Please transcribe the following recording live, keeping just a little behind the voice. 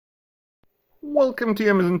Welcome to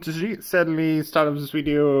Amazon TG. Sadly, start of this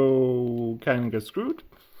video kind of got screwed.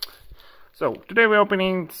 So today we're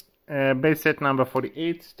opening base set number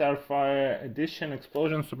 48 Starfire Edition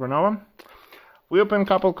Explosion Supernova. We opened a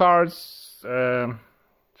couple cards. This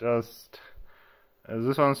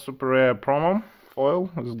one's super rare promo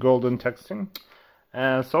foil with golden texting.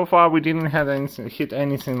 So far we didn't have hit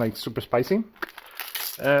anything like super spicy.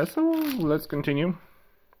 So let's continue.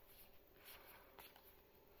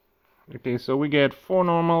 Okay, so we get 4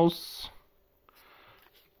 normals,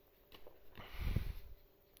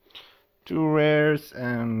 2 rares,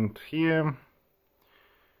 and here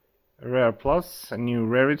a rare plus, a new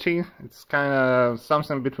rarity. It's kind of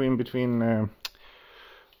something between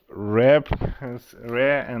rare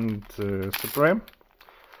and super rare.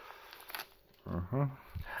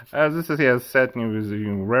 This is a set new with the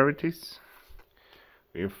new rarities.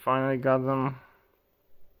 We finally got them.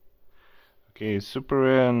 Okay, super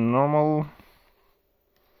rare and normal.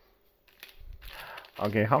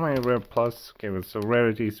 Okay, how many rare plus? Okay, well, so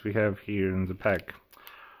rarities we have here in the pack.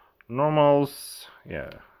 Normals,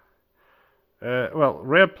 yeah. Well,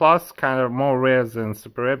 rare plus kind of more rare than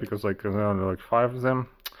super rare because like there's only like 5 of them.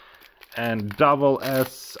 And double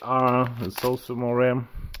SR is also more rare.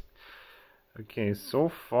 Okay, so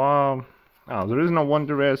far, there is no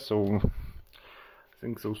wonder rare, so I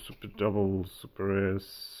think so. Super double, super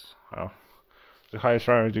rares. The highest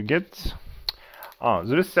rarity you get.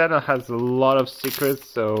 This set has a lot of secrets,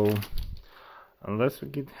 so unless we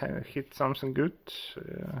get hit something good,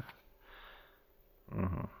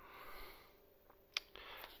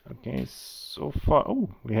 Okay, so far,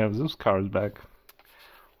 we have those cards back.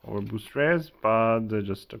 Or boost rares, but they're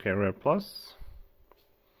just okay. Rare plus.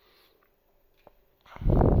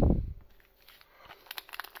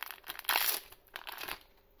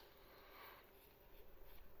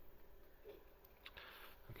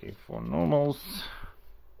 Okay, 4 normals,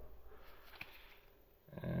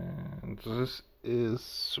 and this is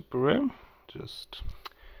super rare. Just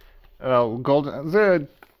golden. They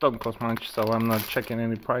don't cost much, so I'm not checking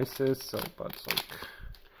any prices. So, but it's like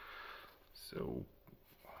so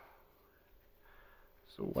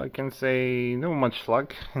I can say no much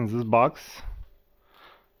luck in this box.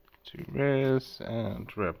 2 rares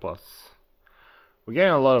and rare plus. We're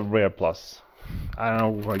getting a lot of rare plus. I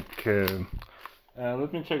don't know, like.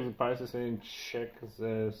 Let me check the prices. I didn't check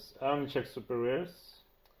this. I only check super rares.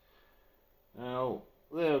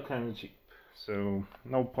 They're kind of cheap, so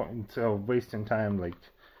no point of wasting time. Like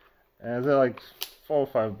they're like $4 or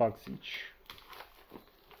 $5 each.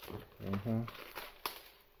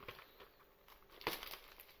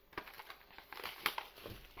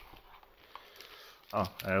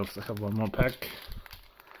 I also have one more pack.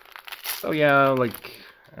 So yeah, like,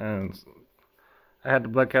 and I had the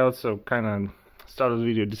blackout, so kind of. Start of the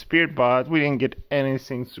video disappeared, but we didn't get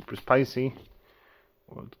anything super spicy.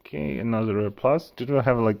 Okay, another rare plus. Did we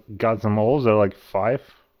have like got them all? They're like 5.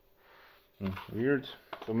 Weird.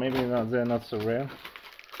 So maybe they're not so rare.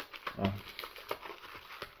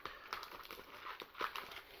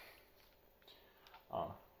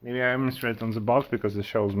 Maybe I misread on the box because it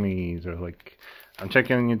shows me there's like I'm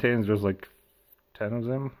checking the mutations. There's like 10 of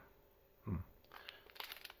them.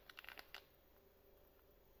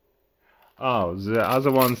 The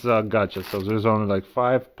other ones are gacha, so there's only like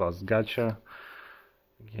 5 plus gacha.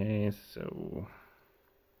 Okay, so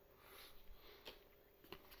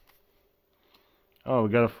we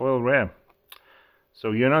got a foil rare.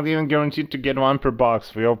 So you're not even guaranteed to get 1 per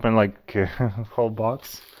box. We open like a whole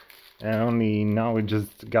box, and only now we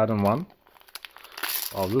just gotten 1.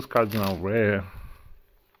 Oh, this card's now rare.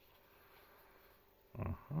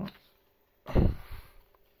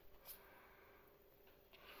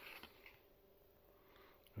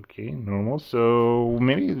 Okay, normal. So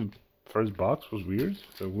maybe the first box was weird.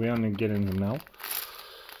 So we only getting them now.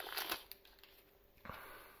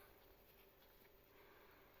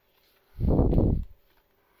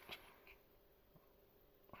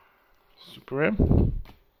 Super rare.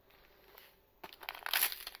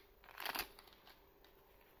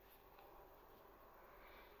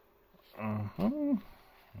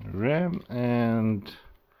 Rare and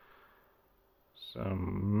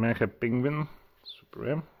some Mecha Penguin. Super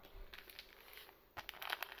rare.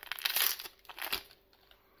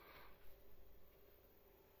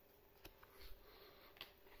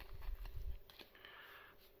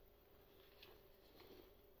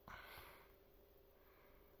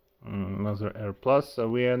 Another Air Plus. So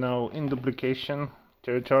we are now in duplication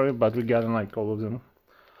territory, but we got like all of them,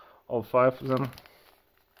 all 5 of them.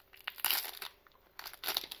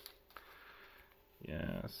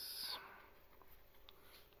 Yes.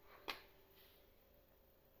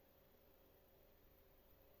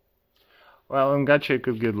 Well, in gacha you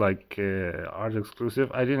could get like art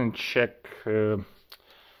exclusive. I didn't check. I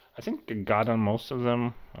think I got on most of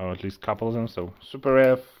them, or at least a couple of them. So Super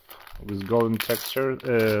F with golden texture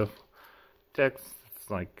text. It's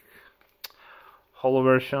like holo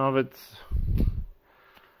version of it.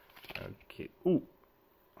 Okay. Ooh.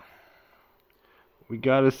 We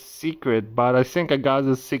got a secret, but I think I got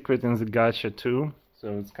the secret in the gacha too.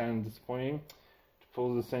 So it's kind of disappointing to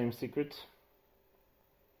pull the same secret.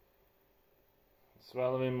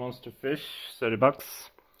 Swallowing monster fish, $30.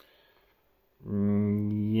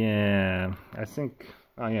 Yeah, I think.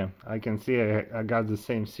 Oh yeah, I can see I got the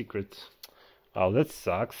same secret. Oh, that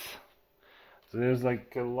sucks. So there's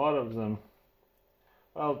like a lot of them.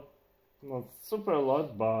 Well, not super a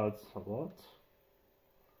lot, but a lot.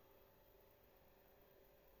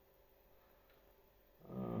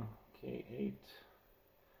 Okay, 8.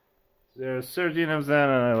 There are 13 of them,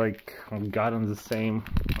 and I like got on the same.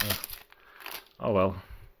 Oh well,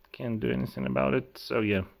 can't do anything about it. So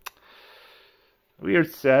yeah,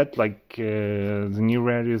 weird set. Like the new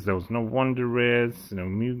rarities, there was no Wonder Reds, no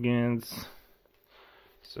Mugans.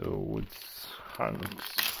 So it's hard. It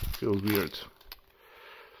feels weird.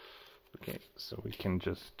 Okay, so we can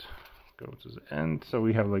just go to the end. So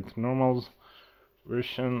we have like normal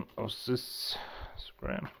version of this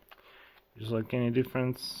Super M. Just like any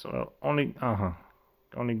difference. Well, only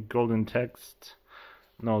golden text.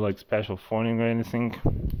 No like special fontting or anything.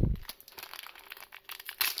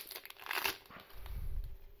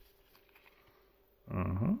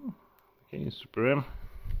 Okay, Super M.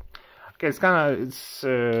 Okay, it's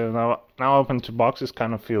now open to boxes.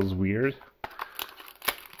 Kind of feels weird.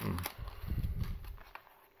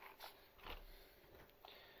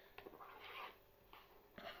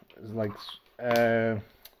 It's like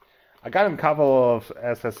I got a couple of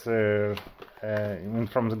SS even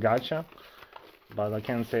from the gacha, but I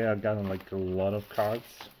can't say I got like a lot of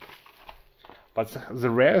cards. But the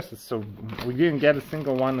rarest, so we didn't get a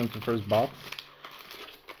single one in the first box,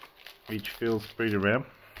 which feels pretty rare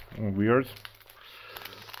and weird.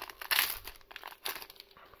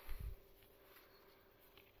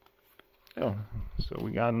 Oh, so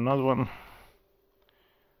we got another one.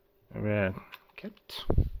 Rare cat.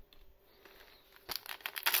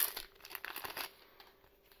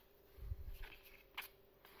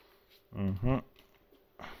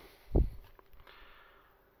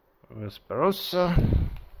 Vesperosa.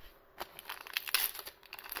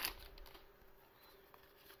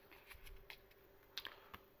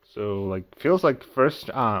 So like feels like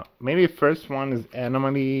maybe first one is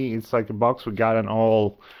Anomaly. It's like a box we got an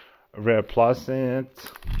all rare plus in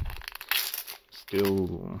it.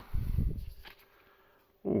 Still.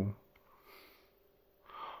 Ooh.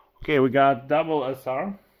 Okay, we got double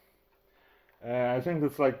SR. I think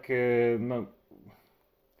it's like no,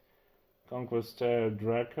 Conquester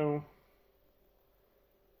Draco.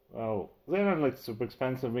 Well, they're not like super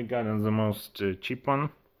expensive. We got the most cheap one.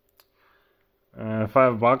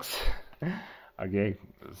 $5. Okay,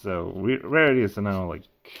 so rarities are now like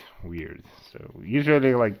weird. So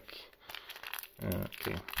usually like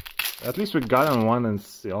okay, at least we got on one and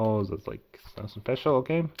see. Oh, that's like something special.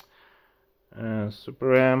 Okay,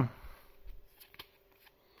 Super M.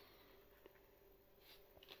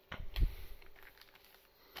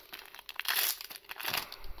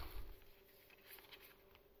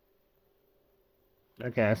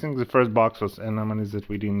 Okay, I think the first box was anomalies that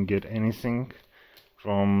we didn't get anything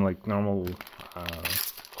from like normal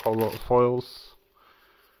holo foils.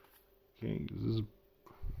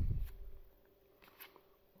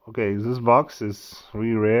 Okay, this box is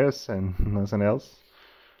really rares and nothing else.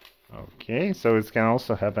 Okay, so it can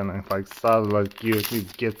also happen if like like you at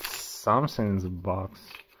least get something in the box.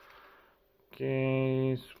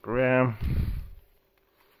 Okay, Super.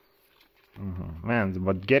 Man,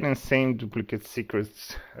 but getting same duplicate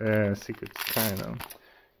secrets kind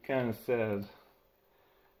of sad.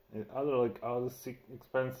 Other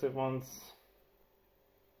expensive ones.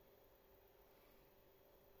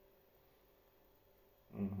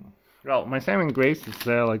 Well, my saving grace is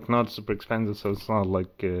like not super expensive, so it's not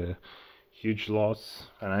like a huge loss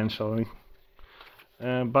financially,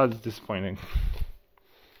 but it's disappointing.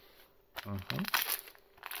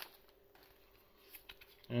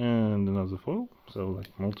 And another foil, so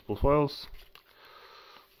like multiple foils.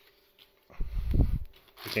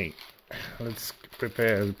 Okay, let's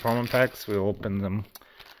prepare the promo packs. We'll open them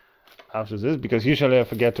after this because usually I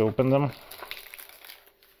forget to open them.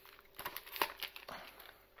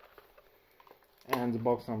 And the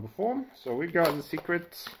box number 4. So we got the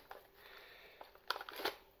secret.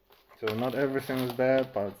 So not everything is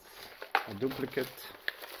bad, but a duplicate.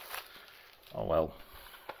 Oh well.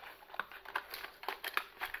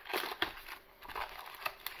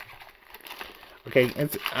 Okay,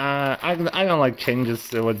 it's I don't like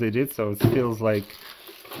changes what they did, so it feels like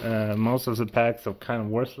most of the packs are kind of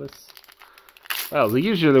worthless. Well, they're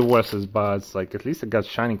usually worthless, but it's like at least I got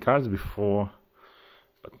shiny cards before.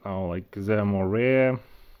 But now, like, they're more rare.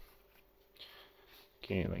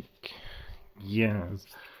 Okay, like, yes,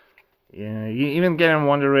 yeah. Even getting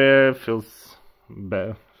Wonder Rare felt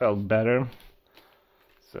better.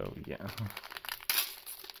 So yeah.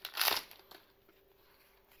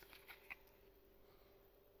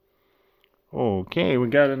 Okay, we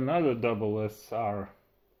got another double SR.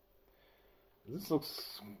 This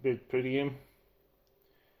looks a bit pretty.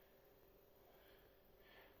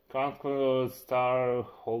 Conqueror Star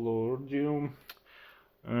Holordium,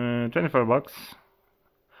 $25.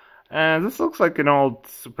 And this looks like an old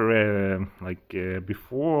super rare, like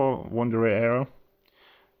before Wonder Rare era.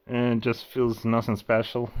 And just feels nothing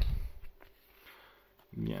special.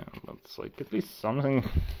 Yeah, but it's like at least something.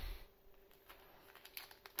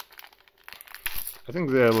 I think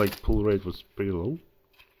the like pull rate was pretty low.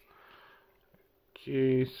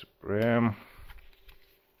 Okay, super rare.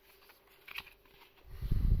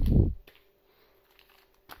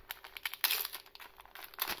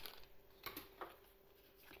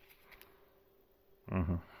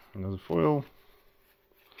 Another foil.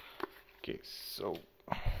 Okay, so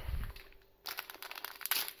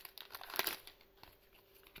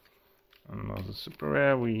another super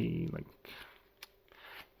rare. We like,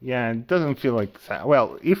 yeah, it doesn't feel like that.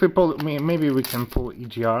 Well, if we pull, maybe we can pull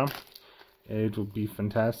EGR. It would be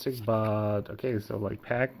fantastic. But okay, so like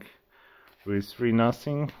pack with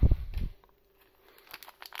 3-0.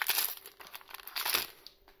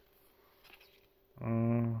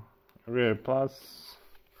 Rare plus.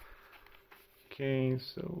 Okay,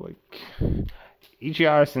 so like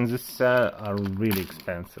EGRs in this set are really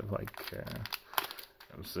expensive. Like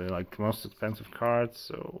I would say like most expensive cards.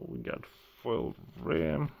 So we got foil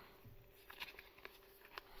rare.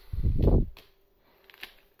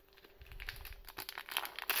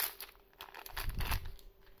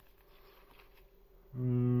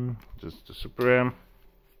 Just a super rare.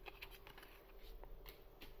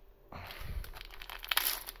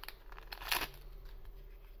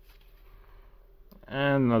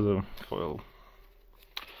 And another foil.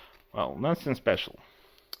 Well, nothing special.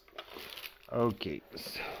 Okay,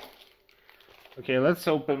 so okay, let's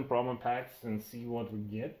open promo packs and see what we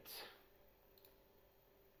get.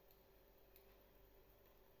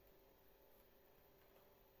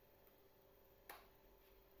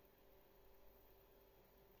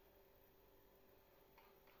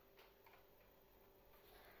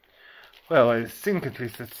 Well, I think at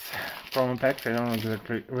least it's promo packs. I don't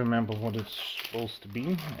exactly remember what it's supposed to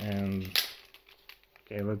be. And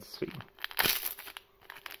okay, let's see.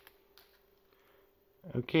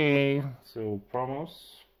 Okay, so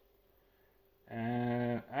promos.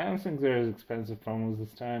 And I don't think there's expensive promos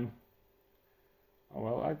this time. Oh,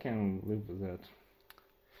 well, I can live with that.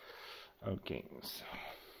 Okay, so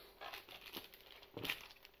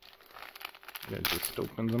let's just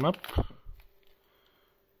open them up.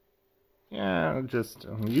 Yeah, just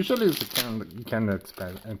usually it's the kind of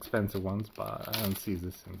expensive ones, but I don't see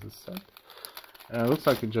this in this set. Looks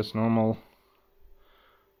like it's just normal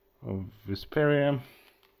of Vesperia.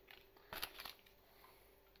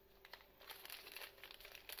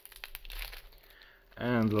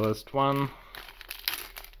 And the last one.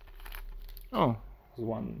 Oh,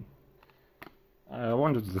 one. I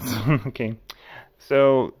wanted this one. Okay,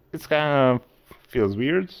 so it's kind of feels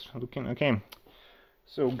weird looking. Okay.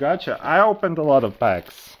 So gotcha. I opened a lot of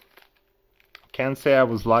packs. Can't say I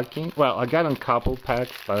was lucky. Well, I got a couple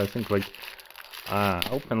packs, but I think like I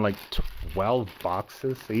opened like 12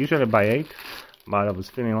 boxes. I usually buy 8, but I was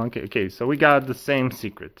feeling lucky. Okay, so we got the same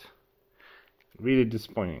secret. Really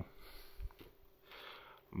disappointing.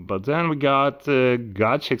 But then we got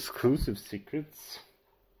gotcha exclusive secrets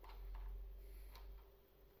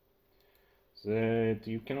that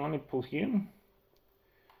you can only pull here.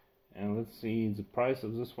 And let's see the price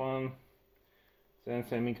of this one.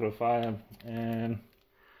 Sensei Microfire and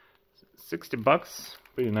 $60,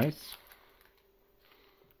 pretty nice.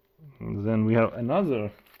 And then we have another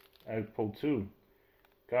I pulled 2.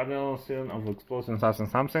 Cardinal Sin of Explosion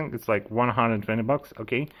something. It's like $120.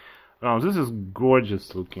 Okay. Now this is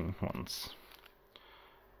gorgeous looking ones.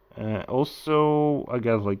 Also I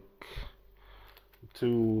got like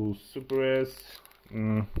 2 super rares.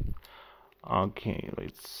 Okay,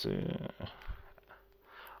 let's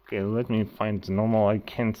okay, let me find the normal. I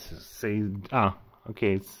can't say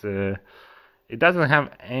okay, it's it doesn't have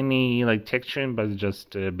any like texturing, but it's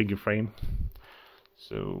just a bigger frame.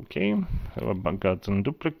 So okay, so I got some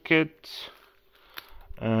duplicate.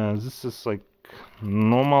 This is like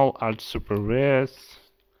normal, alt, super rares.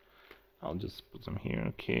 I'll just put them here.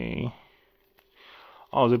 Okay.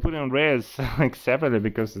 Oh, they put in rares like separately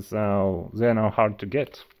because it's they're now hard to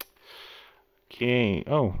get. Okay.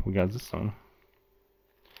 Oh, we got this one.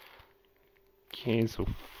 Okay, so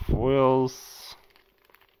foils.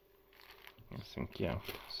 I think, yeah.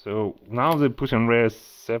 So now they put in rares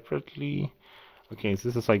separately. Okay, so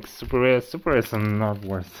this is like super rares. Super rares are not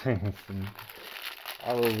worth anything.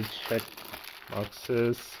 I will check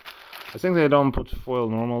boxes. I think they don't put foil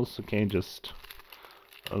normals. Okay, just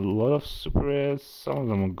a lot of super rares. Some of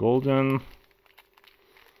them are golden.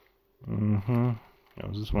 Yeah,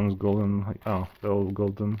 this one is golden. Oh, they're all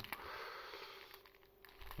golden.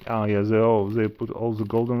 Oh yeah, they put all the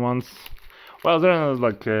golden ones. Well, there are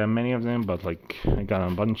like many of them, but like I got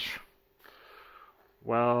a bunch.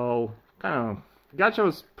 Well, kind of gacha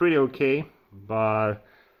was pretty okay, but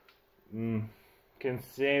can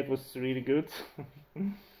say it was really good.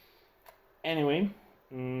 Anyway,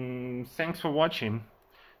 thanks for watching.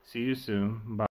 See you soon. Bye.